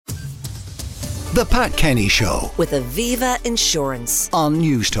The Pat Kenny Show with Aviva Insurance on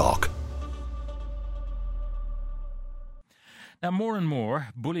News Talk. Now, more and more,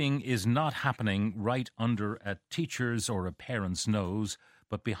 bullying is not happening right under a teacher's or a parent's nose,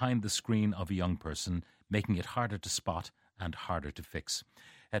 but behind the screen of a young person, making it harder to spot and harder to fix.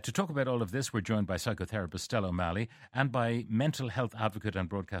 To talk about all of this, we're joined by psychotherapist Stella O'Malley and by mental health advocate and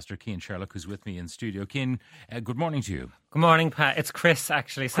broadcaster Chris Sherlock, who's with me in studio. Chris, good morning to you. Good morning, Pat. It's Chris,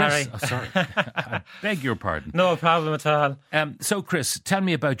 actually. Sorry. Chris? Oh, sorry. I beg your pardon. No problem at all. So, Chris, tell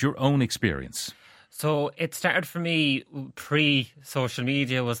me about your own experience. So it started for me pre-social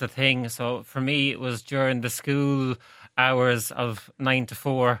media was the thing. So for me, it was during the school hours of 9 to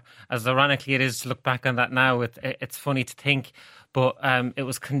 4. As ironically it is to look back on that now, it's funny to think. But it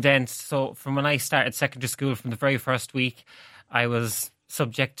was condensed. So from when I started secondary school, from the very first week, I was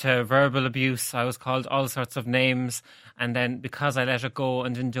subject to verbal abuse. I was called all sorts of names. And then because I let it go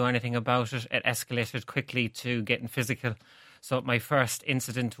and didn't do anything about it, it escalated quickly to getting physical. So my first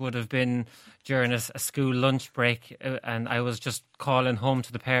incident would have been during a school lunch break, and I was just calling home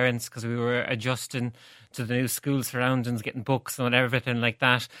to the parents because we were adjusting to the new school surroundings, getting books and everything like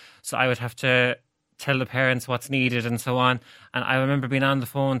that. So I would have to tell the parents what's needed and so on. And I remember being on the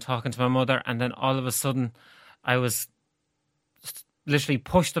phone talking to my mother, and then all of a sudden I was literally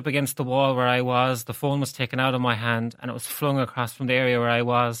pushed up against the wall where I was. The phone was taken out of my hand and it was flung across from the area where I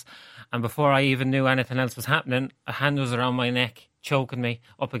was. And before I even knew anything else was happening, a hand was around my neck, choking me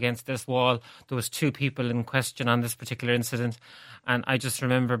up against this wall. There was 2 people in question on this particular incident. And I just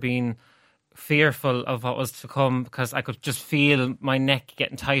remember being fearful of what was to come because I could just feel my neck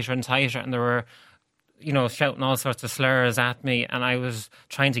getting tighter and tighter. And there were, shouting all sorts of slurs at me. And I was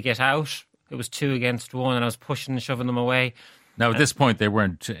trying to get out. It was 2 against 1 and I was pushing and shoving them away. Now, at this point, they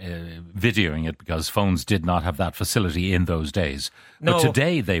weren't videoing it because phones did not have that facility in those days. No. But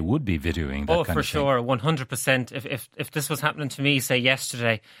today, they would be videoing that kind of thing. Oh, for sure, 100%. If this was happening to me, say,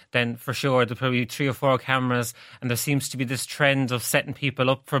 yesterday, then for sure, there'd probably be 3 or 4 cameras. And there seems to be this trend of setting people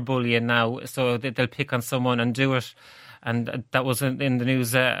up for bullying now. So they'll pick on someone and do it. And that was in the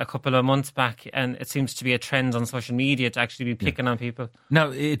news a couple of months back. And it seems to be a trend on social media to actually be picking on people.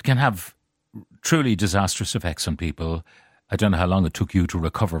 Now, it can have truly disastrous effects on people. I don't know how long it took you to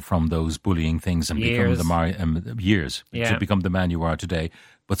recover from those bullying things and years. become years to become the man you are today.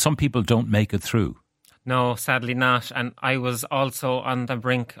 But some people don't make it through. No, sadly not. And I was also on the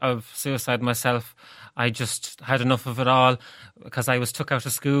brink of suicide myself. I just had enough of it all because I was took out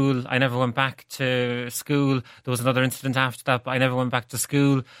of school. I never went back to school. There was another incident after that, but I never went back to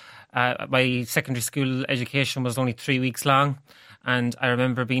school. My secondary school education was only 3 weeks long. And I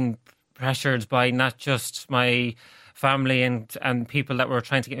remember being pressured by not just my family and people that were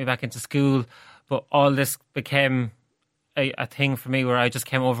trying to get me back into school, but all this became a thing for me where I just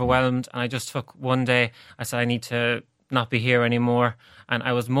came overwhelmed, and I just took one day, I said I need to not be here anymore, and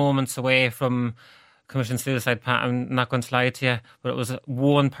I was moments away from committing suicide, Pat. I'm not going to lie to you, but it was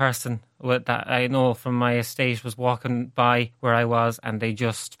one person that I know from my estate was walking by where I was, and they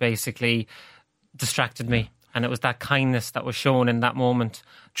just basically distracted me, and it was that kindness that was shown in that moment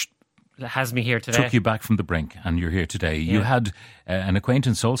has me here today. Took you back from the brink and you're here today. Yeah. You had an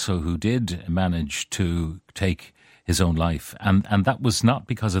acquaintance also who did manage to take his own life, and that was not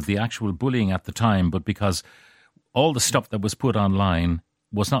because of the actual bullying at the time, but because all the stuff that was put online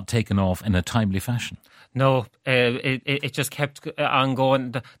was not taken off in a timely fashion. No, it just kept on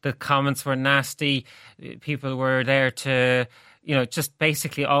going. The comments were nasty. People were there to, just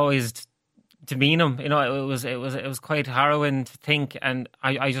basically always demean him. It was quite harrowing to think, and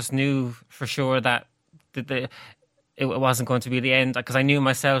I just knew for sure that it wasn't going to be the end, because I knew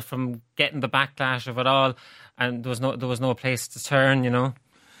myself from getting the backlash of it all, and there was no place to turn.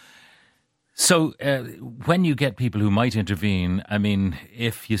 So when you get people who might intervene, I mean,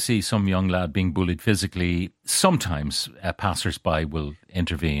 if you see some young lad being bullied physically, sometimes passers-by will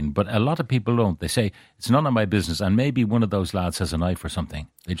intervene, but a lot of people don't. They say, it's none of my business, and maybe one of those lads has a knife or something.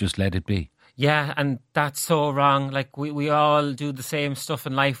 They just let it be. Yeah, and that's so wrong. Like, we all do the same stuff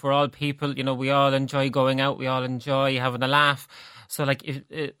in life. We're all people, we all enjoy going out. We all enjoy having a laugh. So,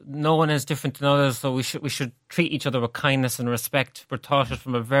 no one is different than others. So we should treat each other with kindness and respect. We're taught it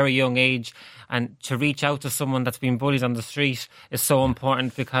from a very young age. And to reach out to someone that's been bullied on the street is so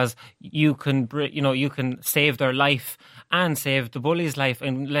important, because you can save their life and save the bully's life,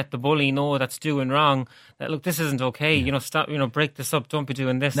 and let the bully know that's doing wrong that, look, this isn't okay. Yeah. Stop. Break this up. Don't be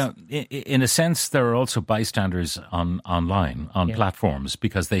doing this. Now, in a sense, there are also bystanders online platforms,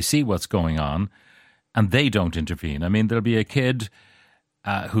 because they see what's going on and they don't intervene. I mean, there'll be a kid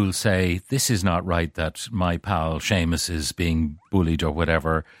who'll say, this is not right that my pal Seamus is being bullied or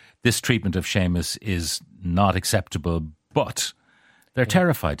whatever. This treatment of Seamus is not acceptable, but they're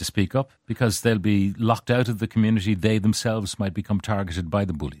terrified to speak up because they'll be locked out of the community. They themselves might become targeted by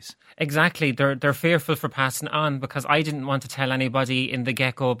the bullies. Exactly. They're fearful for passing on, because I didn't want to tell anybody in the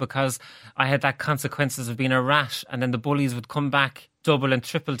get-go because I had that consequences of being a rat, and then the bullies would come back double and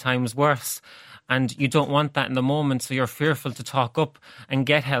triple times worse. And you don't want that in the moment, so you're fearful to talk up and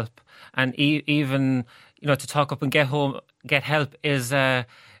get help. And even, to talk up and get help is a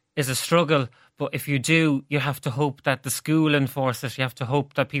struggle. But if you do, you have to hope that the school enforce it. You have to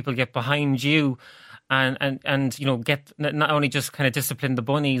hope that people get behind you and get not only just kind of discipline the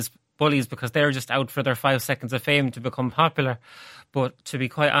bullies because they're just out for their 5 seconds of fame to become popular. But to be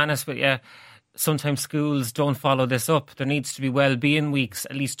quite honest with you, sometimes schools don't follow this up. There needs to be well-being weeks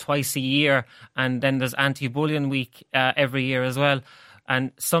at least twice a year, and then there's anti-bullying week every year as well.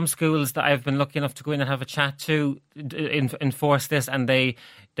 And some schools that I've been lucky enough to go in and have a chat to enforce this, and they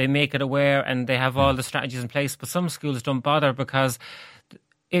make it aware and they have all the strategies in place. But some schools don't bother because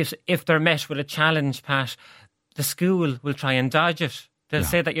if they're met with a challenge, Pat, the school will try and dodge it. They'll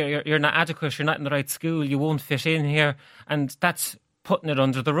say that you're not adequate, you're not in the right school, you won't fit in here, and that's putting it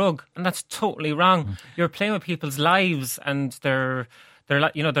under the rug, and that's totally wrong. You're playing with people's lives and their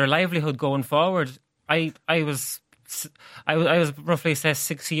livelihood going forward. I was roughly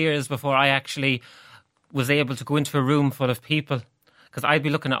 6 years before I actually was able to go into a room full of people, because I'd be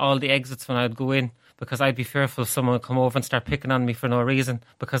looking at all the exits when I'd go in, because I'd be fearful someone would come over and start picking on me for no reason,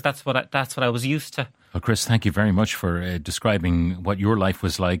 because that's what I was used to. Well, Chris, thank you very much for describing what your life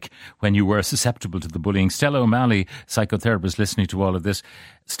was like when you were susceptible to the bullying. Stella O'Malley, psychotherapist, listening to all of this.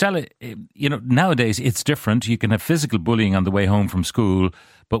 Stella, nowadays it's different. You can have physical bullying on the way home from school,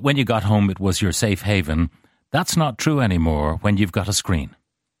 but when you got home it was your safe haven. That's not true anymore when you've got a screen.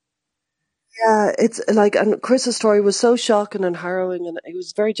 Yeah, it's like, and Chris's story was so shocking and harrowing, and he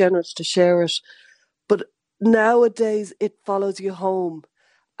was very generous to share it. But nowadays it follows you home,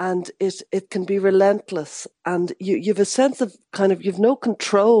 and it can be relentless, and you've a sense of you've no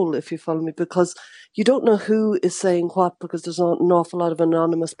control, if you follow me, because you don't know who is saying what, because there's an awful lot of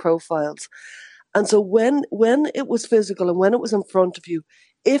anonymous profiles. And so when it was physical and when it was in front of you,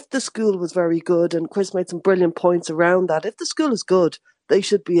 if the school was very good, and Chris made some brilliant points around that, if the school is good, they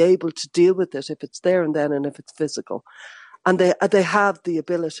should be able to deal with it if it's there and then, and if it's physical. And they have the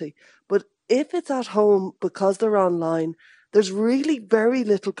ability. But if it's at home because they're online, there's really very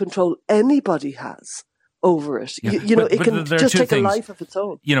little control anybody has over it. Yeah. It can just take a life of its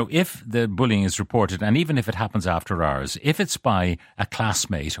own. If the bullying is reported, and even if it happens after hours, if it's by a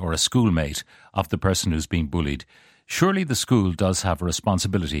classmate or a schoolmate of the person who's being bullied, surely the school does have a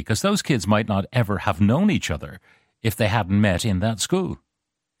responsibility, because those kids might not ever have known each other if they hadn't met in that school.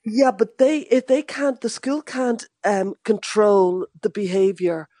 Yeah, but the school can't control the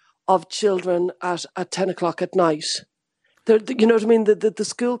behaviour of children at 10 o'clock at night. You know what I mean? The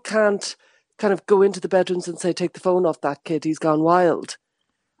school can't kind of go into the bedrooms and say, take the phone off that kid, he's gone wild.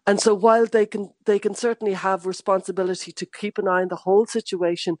 And so while they can certainly have responsibility to keep an eye on the whole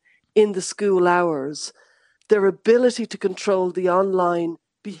situation in the school hours, their ability to control the online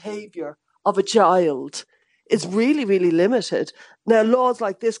behaviour of a child is really, really limited. Now, laws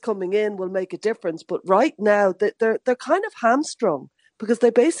like this coming in will make a difference, but right now they're kind of hamstrung, because they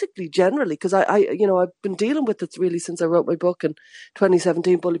basically generally, because I've been dealing with this really since I wrote my book in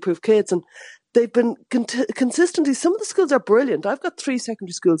 2017, Bully-Proof Kids, and they've been consistently, some of the schools are brilliant. I've got 3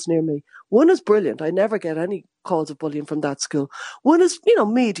 secondary schools near me. One is brilliant. I never get any calls of bullying from that school. One is,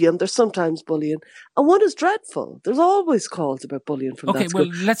 medium. There's sometimes bullying. And one is dreadful. There's always calls about bullying from that school. Okay,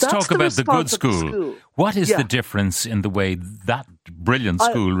 well, let's talk about the good school. What is the difference in the way that brilliant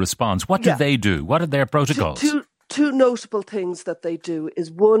school responds? What do they do? What are their protocols? Two notable things that they do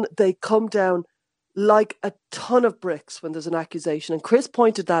is, one, they come down like a ton of bricks when there's an accusation. And Chris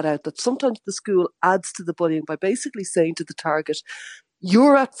pointed that out, that sometimes the school adds to the bullying by basically saying to the target,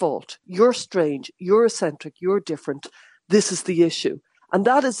 you're at fault, you're strange, you're eccentric, you're different, this is the issue. And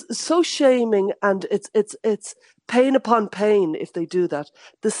that is so shaming, and it's pain upon pain if they do that.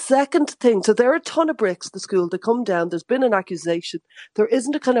 The second thing, so there are a ton of bricks, the school, they come down, there's been an accusation, there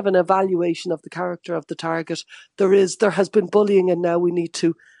isn't a kind of an evaluation of the character of the target, there has been bullying, and now we need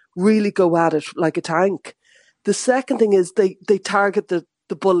to really go at it like a tank. The second thing is they target the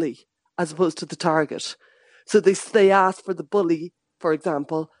bully as opposed to the target. So they ask for the bully, for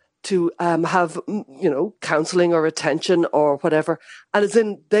example, to have counselling or attention or whatever, and as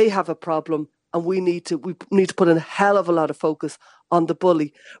in they have a problem, and we need to put in a hell of a lot of focus on the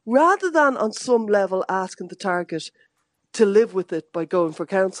bully, rather than on some level asking the target, to live with it by going for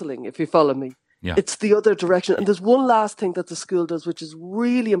counselling, if you follow me. Yeah. It's the other direction. And there's one last thing that the school does, which is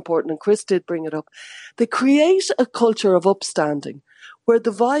really important, and Chris did bring it up. They create a culture of upstanding, where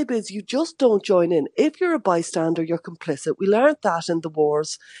the vibe is you just don't join in. If you're a bystander, you're complicit. We learned that in the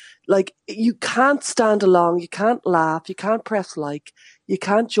wars. Like, you can't stand along, you can't laugh, you can't press like, you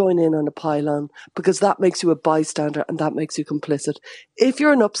can't join in on a pylon, because that makes you a bystander and that makes you complicit. If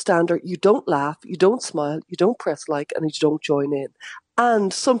you're an upstander, you don't laugh, you don't smile, you don't press like, and you don't join in.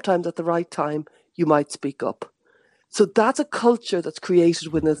 And sometimes at the right time, you might speak up. So that's a culture that's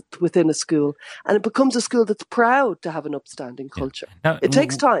created within a school, and it becomes a school that's proud to have an upstanding culture. Now, it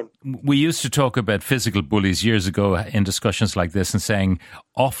takes time. We used to talk about physical bullies years ago in discussions like this, and saying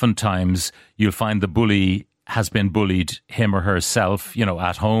oftentimes you'll find the bully has been bullied him or herself,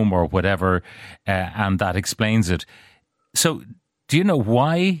 at home or whatever, and that explains it. So do you know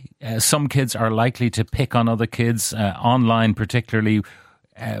why some kids are likely to pick on other kids, online particularly?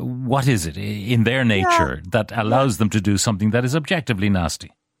 What is it in their nature that allows them to do something that is objectively nasty?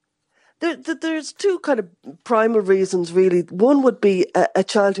 There's two kind of primal reasons, really. One would be a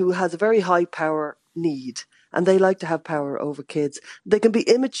child who has a very high power need, and they like to have power over kids. They can be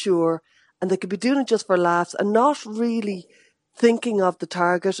immature, and they can be doing it just for laughs and not really thinking of the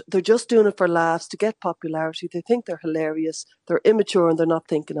target. They're just doing it for laughs to get popularity. They think they're hilarious. They're immature and they're not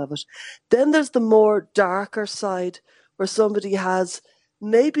thinking of it. Then there's the more darker side, where somebody has...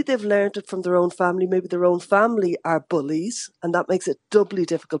 Maybe they've learned it from their own family. Maybe their own family are bullies, and that makes it doubly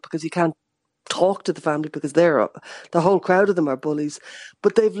difficult because you can't talk to the family because the whole crowd of them are bullies.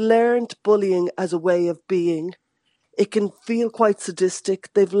 But they've learned bullying as a way of being. It can feel quite sadistic.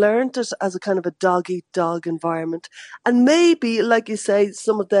 They've learned it as a kind of a dog-eat-dog environment. And maybe, like you say,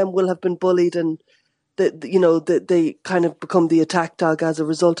 some of them will have been bullied and they kind of become the attack dog as a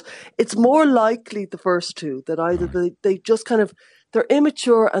result. It's more likely the first two, that either they just kind of... They're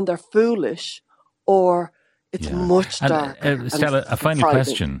immature and they're foolish, or it's much darker. Stella, a final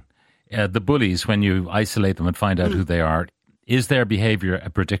question. The bullies, when you isolate them and find out who they are, is their behaviour a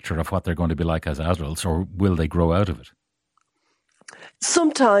predictor of what they're going to be like as adults, or will they grow out of it?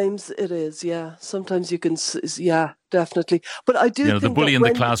 Sometimes it is, yeah. Sometimes you can, definitely. But I do think the bully in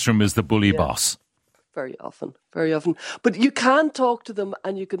the classroom is the bully boss. Very often. But you can talk to them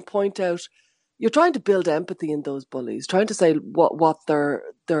and you can point out... You're trying to build empathy in those bullies, trying to say what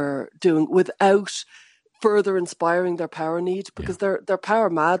they're doing without further inspiring their power need, because they're power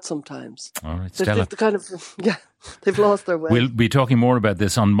mad sometimes. All right, Stella. They've lost their way. We'll be talking more about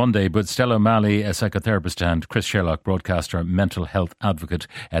this on Monday, but Stella O'Malley, a psychotherapist, and Chris Sherlock, broadcaster, mental health advocate,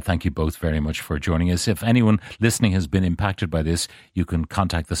 thank you both very much for joining us. If anyone listening has been impacted by this, you can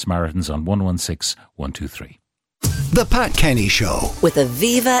contact the Samaritans on 116 123. The Pat Kenny Show. With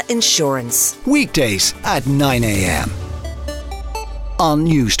Aviva Insurance. Weekdays at 9 a.m. on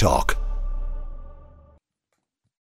News Talk.